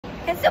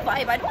can still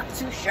buy, but I don't want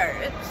 2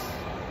 shirts.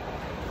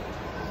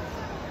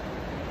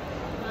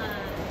 1,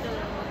 2,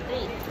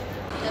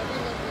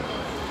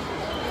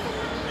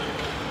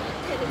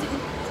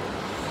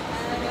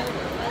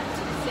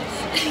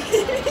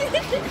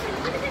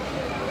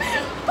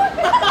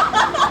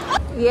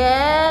 3.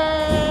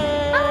 Yeah!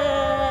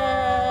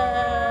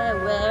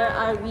 Where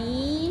are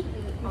we?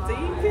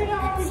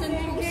 DPR.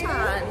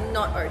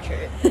 Not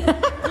Orchard.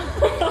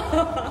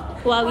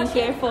 What are we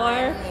here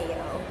for?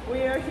 We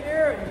are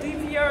here,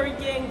 DPR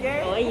Gang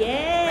Gang. Oh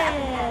yeah!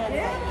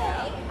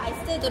 I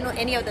still don't know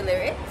any of the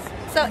lyrics.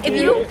 So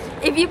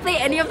if you play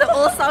any of the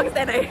old songs,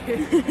 then I.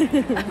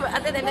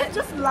 Other than that,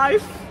 just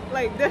live.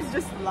 Like that's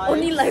just live.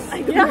 Only live.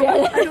 I don't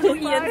know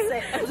Ian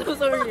said. I'm so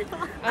sorry.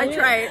 I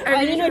tried.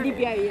 I didn't know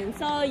DPR Ian.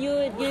 So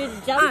you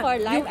jump for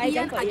live. I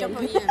jump for Ian.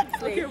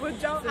 Okay, we'll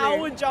jump. I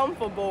would jump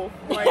for both.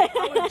 Like,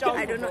 I would jump.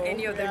 I don't know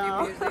any of their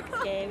new music.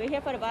 Okay, we're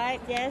here for the vibe.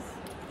 Yes.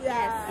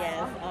 Yeah.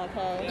 Yes.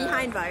 Okay.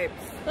 Behind vibes.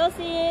 We'll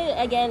see you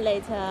again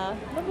later.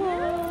 Bye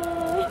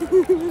bye.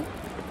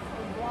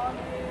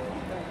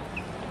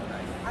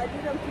 I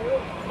didn't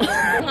poop.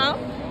 How?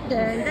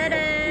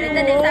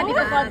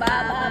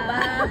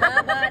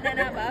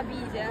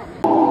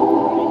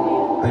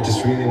 I just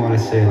really want to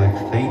say like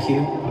thank you.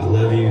 I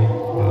love you.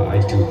 I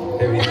do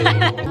everything.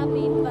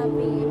 Puppy,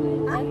 puppy.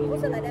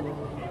 Who's like that? 3,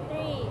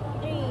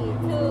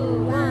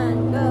 2,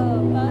 1, go.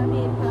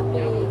 Puppy,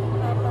 puppy.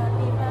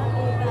 Puppy,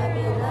 puppy,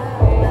 puppy,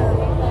 love.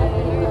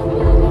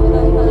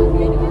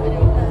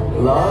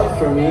 Love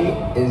for me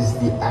is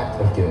the act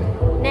of giving.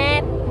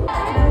 Nap.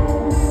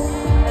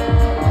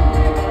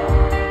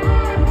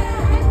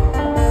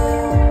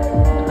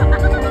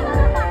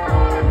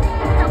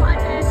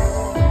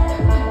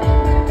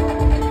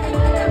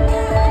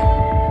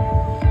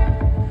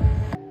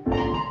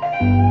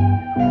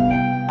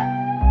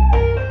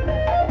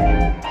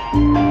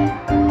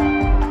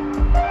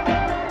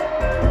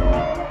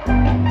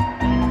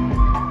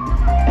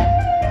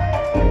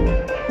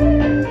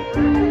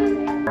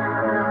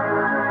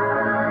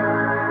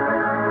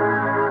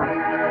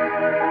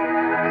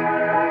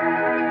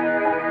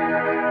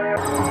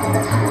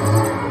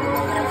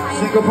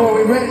 Singapore,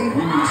 we ready?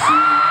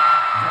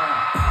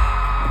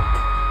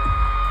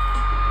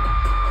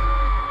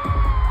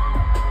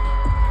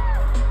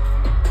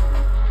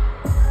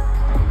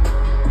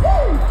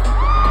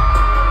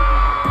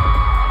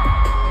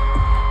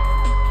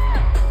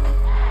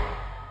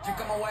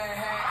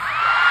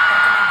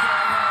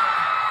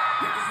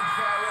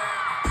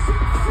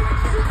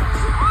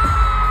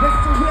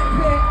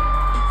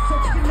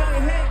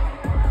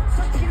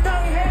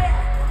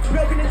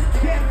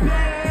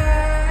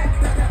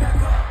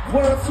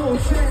 World tour,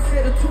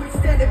 translator to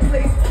extended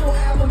plays, 4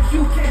 albums,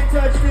 you can't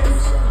touch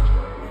this.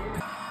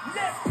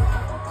 Let's go.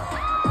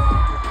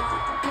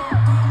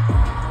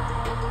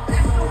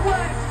 Let's go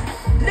what?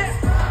 Let's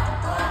go.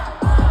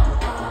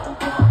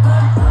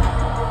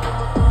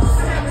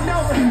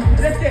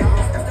 Let's get.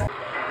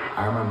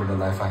 I remember the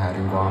life I had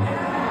in Guam. The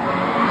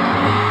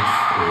beach,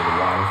 the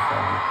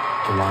waterfall,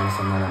 the warm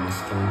sunlight on my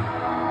skin.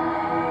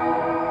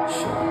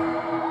 Sure,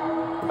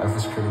 life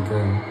was pretty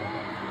good.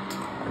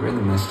 I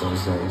really miss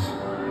those days.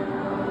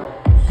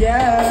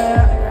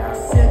 Yeah,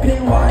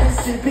 sipping wine,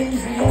 sipping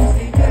dreams.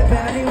 Think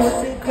about it,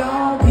 what's it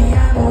gonna be?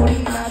 I'm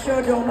holding my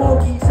shirt, don't more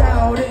keep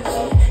out it.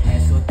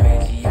 And so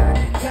crazy, I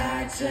didn't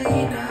got to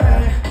you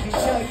now. You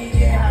show you,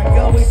 yeah, I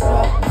go, it's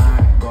up, my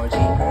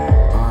gorgy.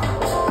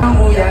 I'm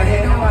moving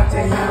ahead, no, I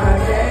tell you,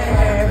 yeah.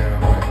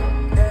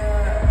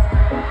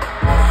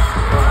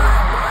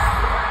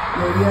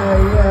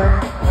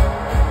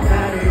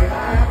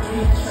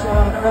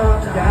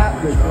 That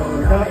was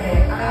gonna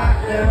end at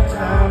the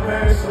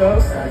timer, so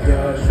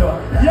you're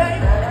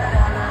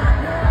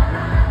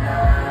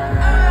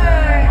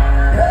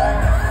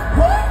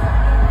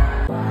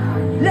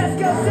let's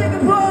go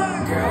Singapore!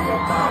 Girl,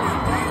 your body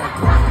be like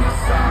rock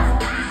inside.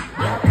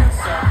 Rock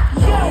inside.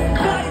 Yo,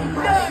 body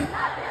nut.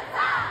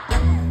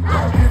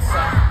 Rock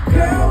inside.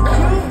 Girl,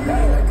 you be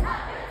like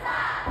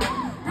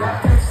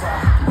rock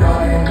inside. No,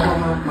 ain't no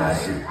more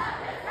messy.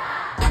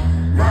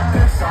 Rock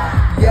inside.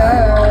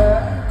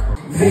 Yeah.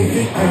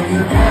 Baby, and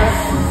you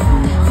passes.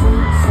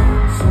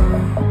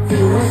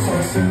 Feel a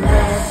sense of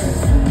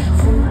masses.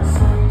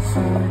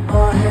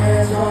 Our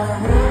hands on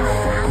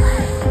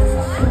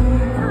hers.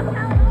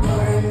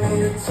 Putting me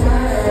to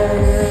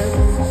test.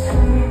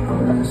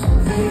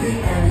 Baby,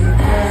 and you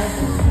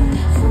passes.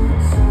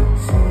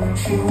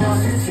 She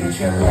wants to teach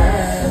her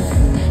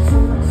lessons.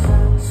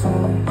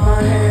 My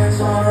hands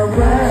on her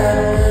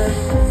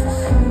breast.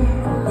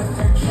 With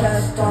her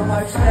chest on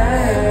my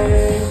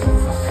face.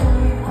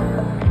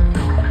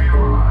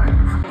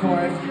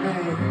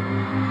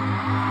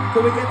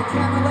 Can we get the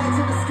camera lights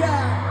in the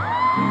sky?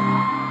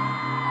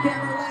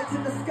 Camera lights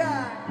in the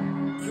sky.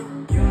 You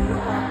know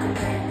I can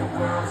make the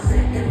world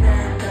sitting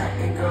there back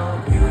and go.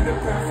 You the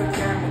perfect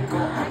chemical.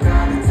 I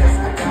gotta test,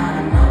 I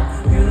gotta know.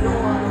 You know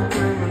I'm a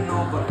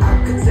criminal, but I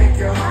could take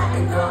your heart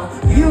and go.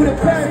 You the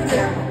perfect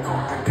chemical. I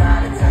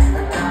gotta test, I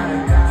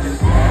gotta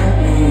let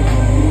me.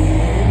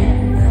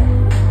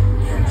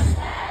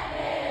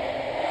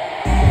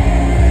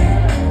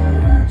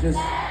 this.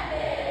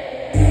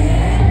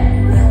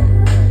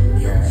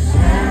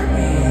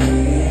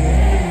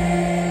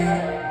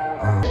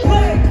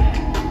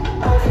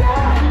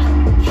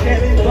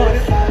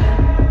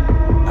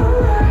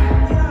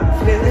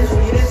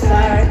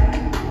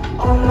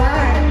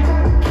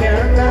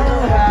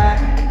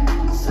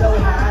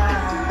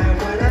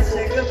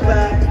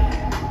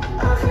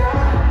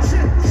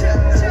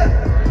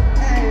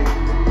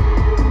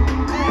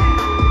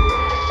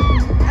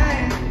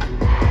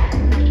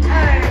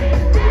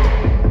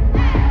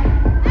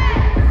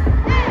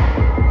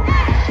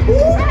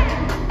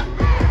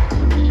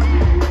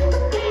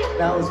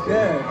 That was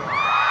good.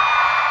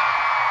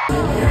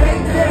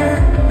 Right there,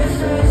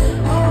 missus.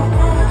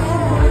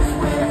 It's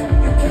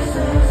with your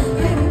kisses.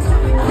 Give it to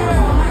me,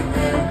 girl.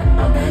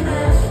 I'm in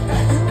this.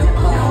 Your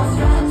clothes,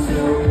 you're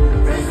too.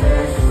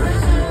 Resist.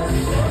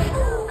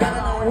 Got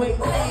it on wait.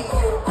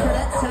 Turn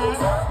that time.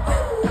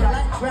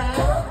 Black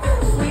drive.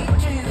 Sweet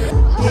Jesus.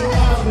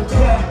 Yeah, I'm a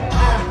girl. I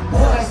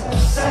was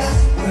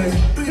obsessed with.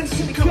 This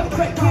is the girl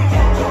right here.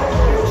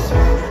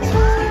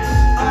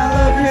 I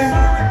love you.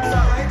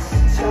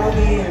 Tell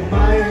me in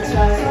my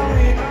time.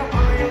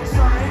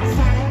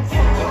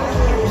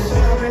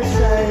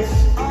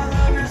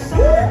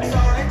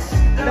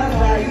 That's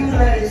why you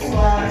let it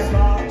slide.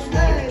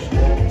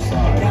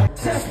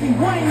 Test me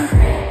Wayne.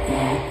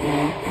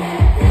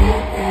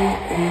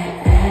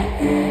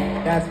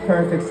 That's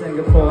perfect,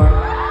 Singapore.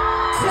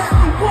 Test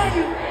me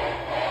Wayne.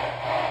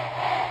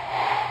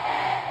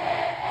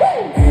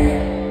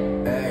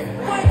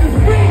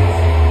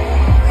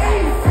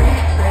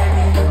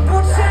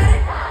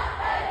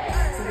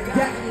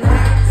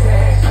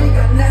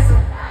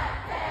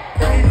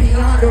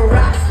 The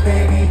rocks,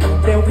 baby,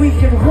 then we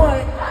can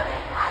what?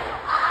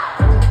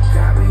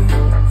 Got me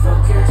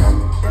focused.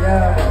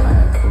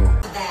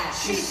 Yeah.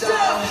 She's so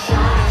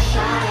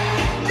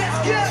shiny. Let's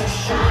go. So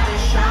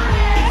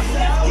shiny. Let's go.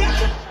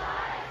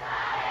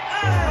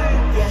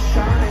 Yeah,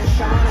 shiny.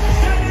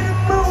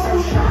 So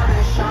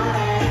shiny.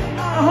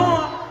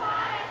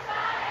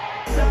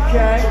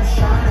 Okay.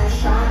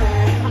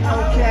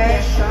 Okay.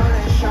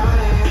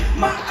 Shiny.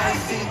 My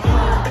icy.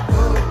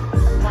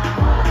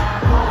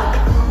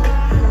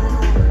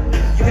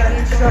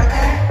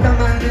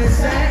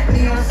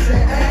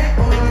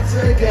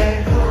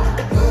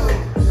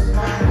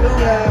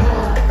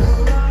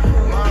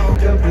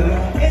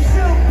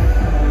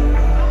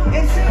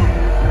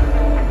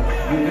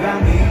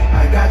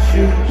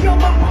 You're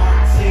my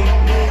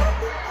martini.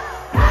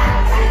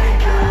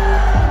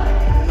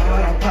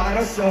 Lord, I'm part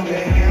of so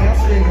many. I'm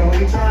single,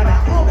 we tryna.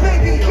 Oh,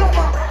 baby, you're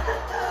my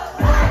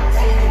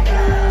martini.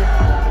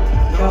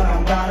 Lord,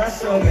 I'm part of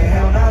so many.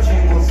 I'm not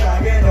jingle,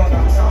 sagging, no,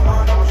 I'm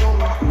someone, no, you're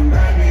my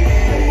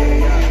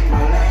baby.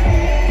 My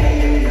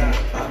lady,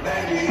 my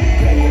baby,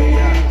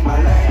 my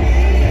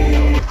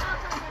lady.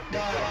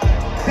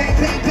 Bang,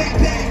 bang, bang,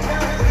 bang.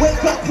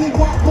 Wake up, we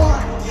want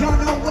one. Y'all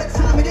know what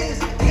time it is.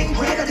 Ain't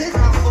rid of this.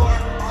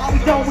 All we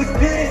know is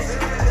biz,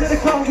 to the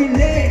code we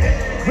live,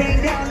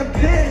 rain down the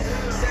biz.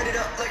 Set it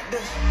up like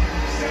this.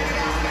 Set it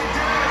up like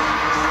this.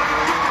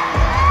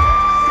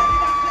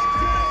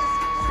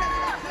 Set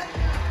it up like this.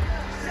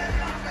 Set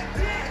it up like this. Set it up like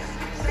this.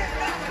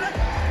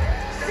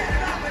 Set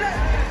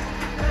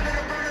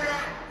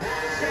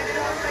it up like this. Set it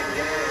up like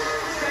this.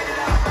 Set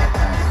it up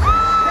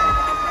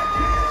like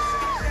this.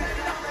 Set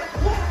it up like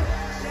what?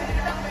 Set it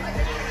up like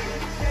this.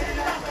 Set it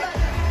up like this. Set it up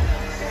like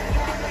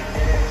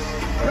this.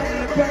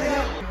 Burn it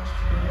up.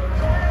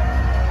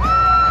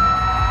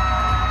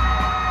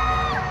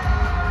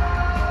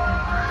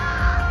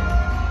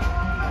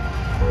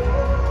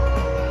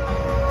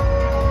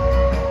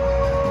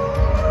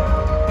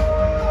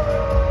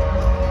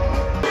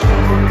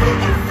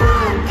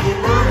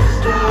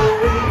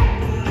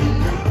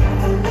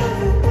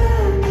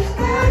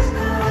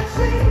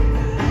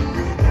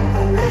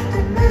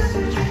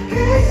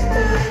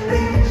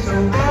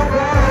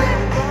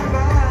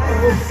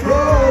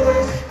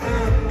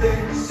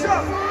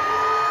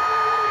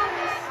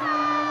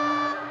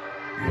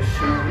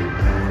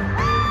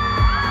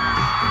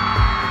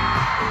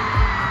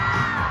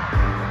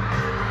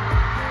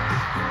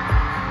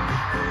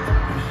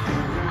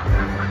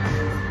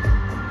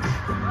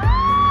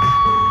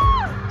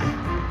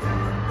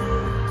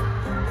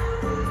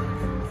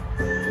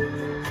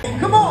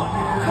 Come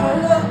on!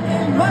 Color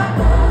in my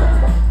blood,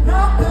 no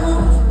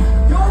blues.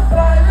 You're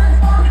fighting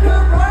on the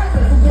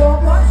rising, so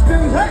much to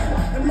hate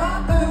in my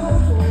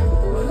blues.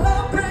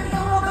 Love brings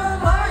all the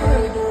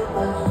liars,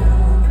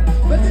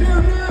 but you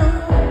knew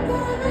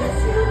that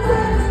it's you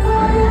that's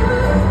for you.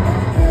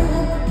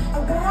 I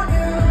want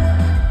you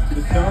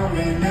to tell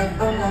me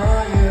if I'm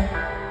lying.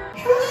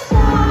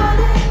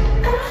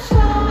 I'm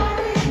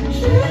sorry,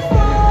 she's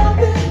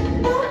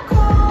loving, no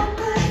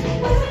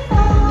comment, we're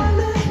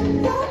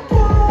falling, no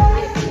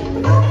boy.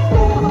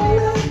 I'm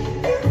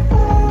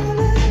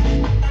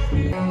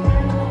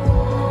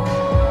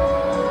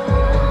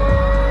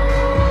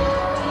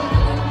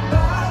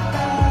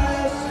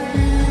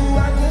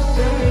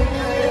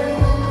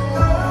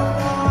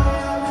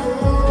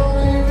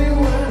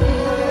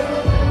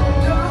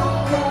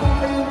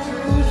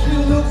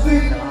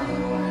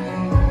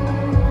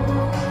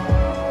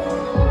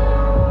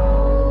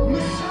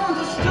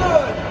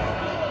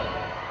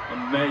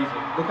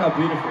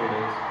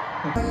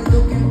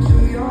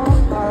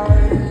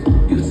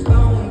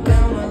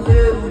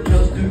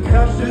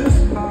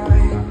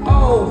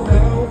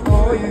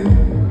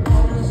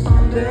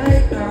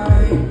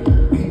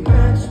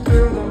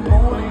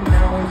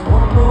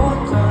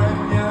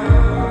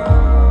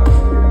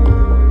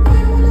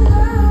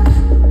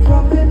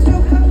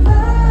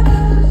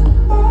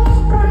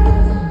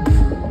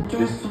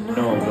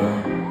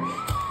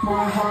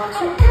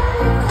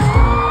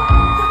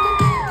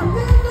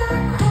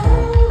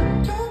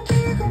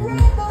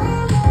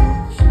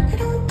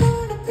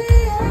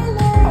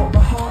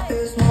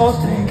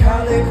lost in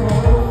calico.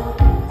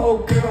 Oh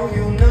girl,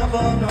 you'll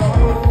never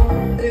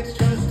know. It's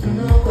just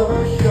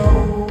another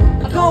show.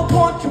 I don't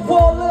want you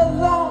all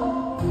alone.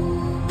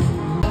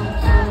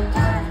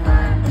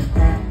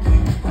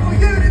 For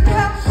you to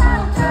get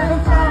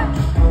sometimes fun.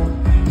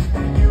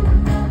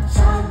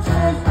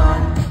 Sometimes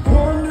I'm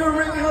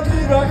wondering how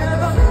did I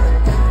ever.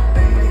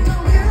 Baby,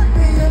 don't give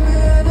me a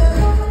minute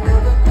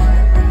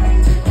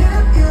to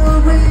give you a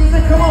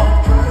reason. Come on.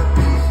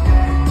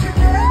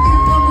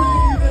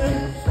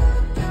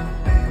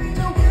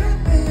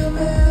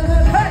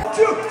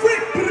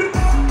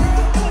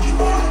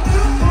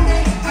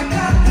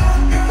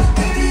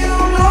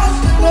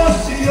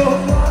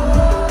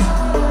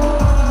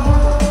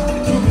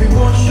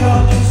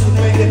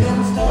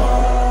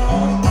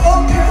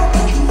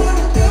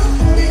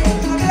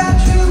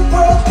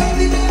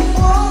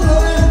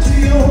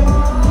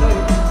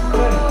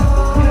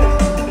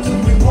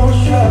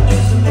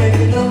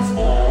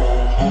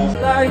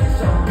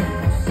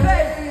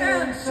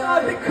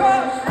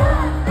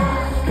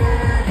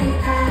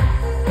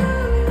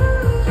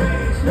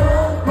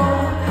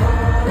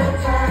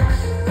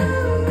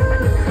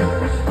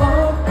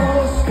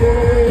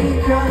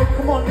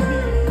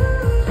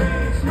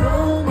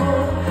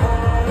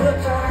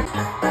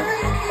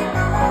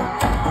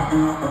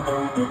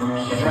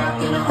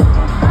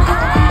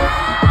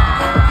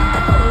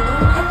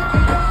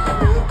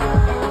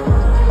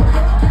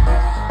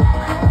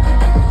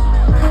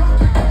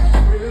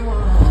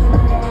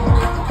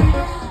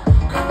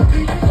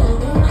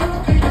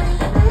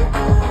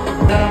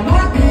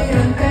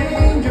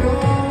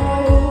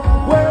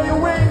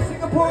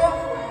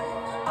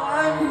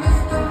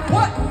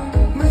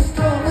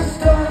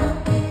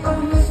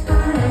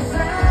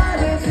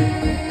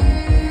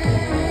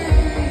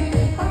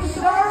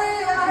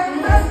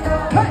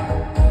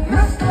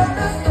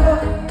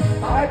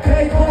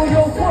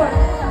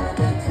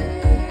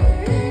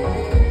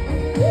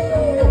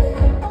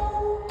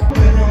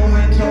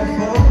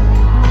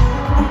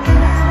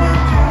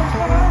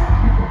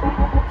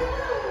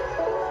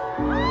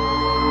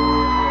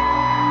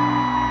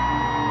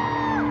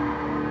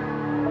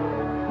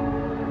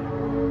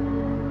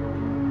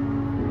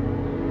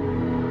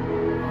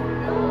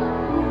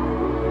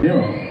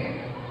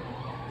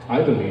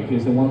 I believe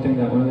is the one thing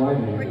that won't lie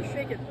to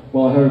you.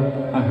 Well,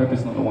 I hope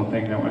it's not the one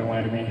thing that won't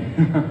lie to me.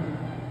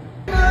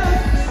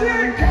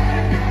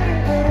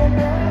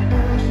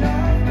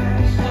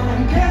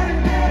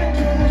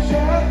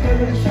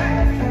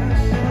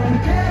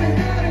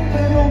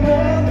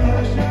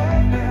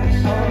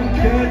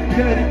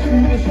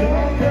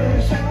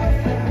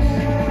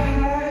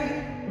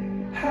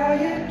 How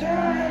you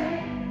doing?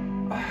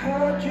 I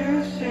heard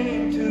you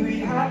seem to be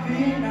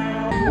happy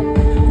now.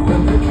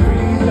 When the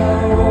trees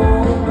are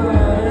all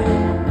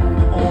burning,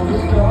 all the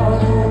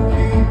stars will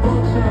keep on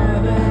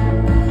turning,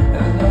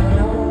 and I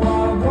know I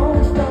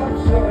won't stop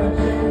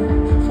searching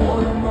for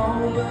the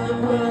moment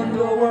when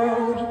the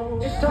world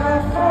is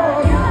time for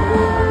you.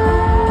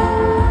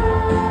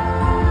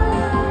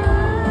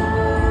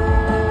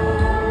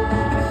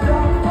 It's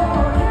time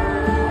for you.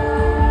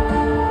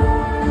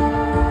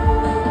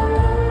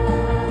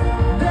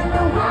 Then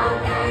the world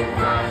came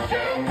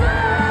crashing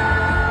down.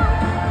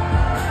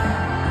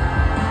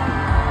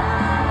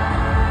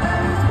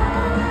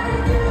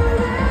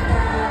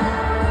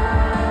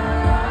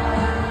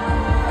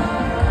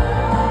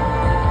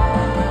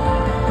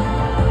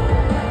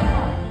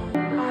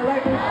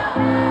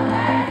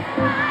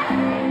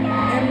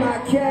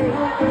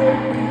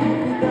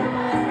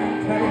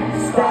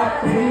 Stop,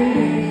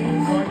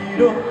 please.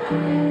 Juanito.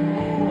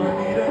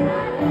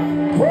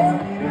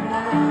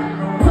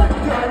 Put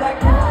God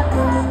like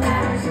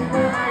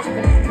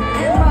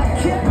in my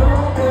kid.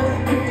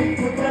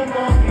 Put them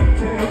on me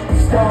too.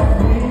 Stop,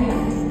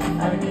 please.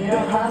 I need a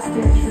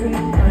hostage tree. I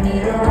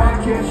need a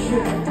rocket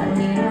ship. I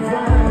need a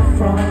ride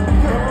from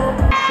home.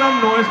 Some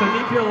noise for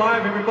DPR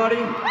Live,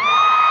 everybody.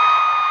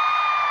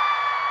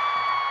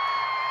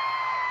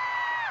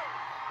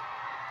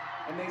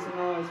 And make some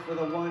noise for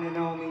the one and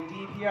only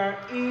DPR.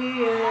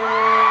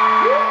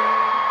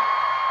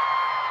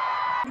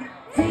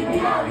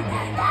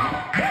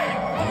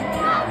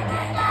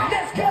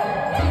 Let's go!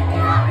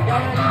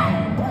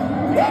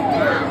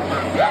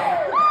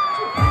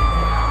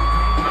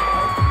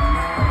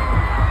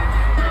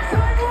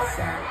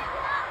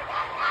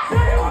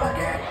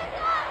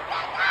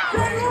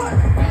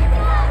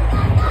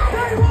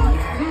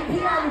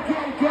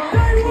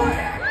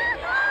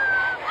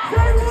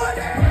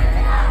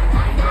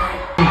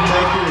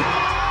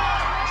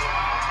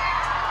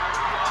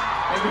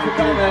 Thank you for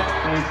coming.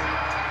 Thanks.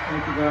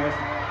 Thank you guys.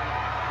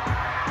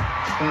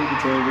 Thank you,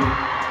 baby.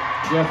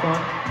 You have fun?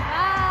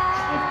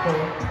 That's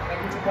cool.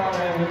 Thank you for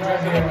coming. We're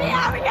right here.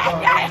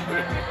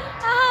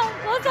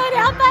 목소리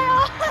아파요.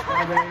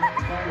 Bye,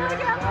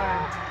 baby. Bye.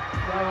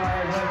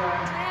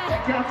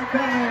 Thank you for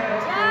coming.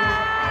 See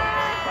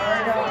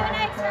you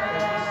next time.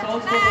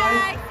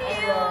 Bye. See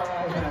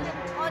you.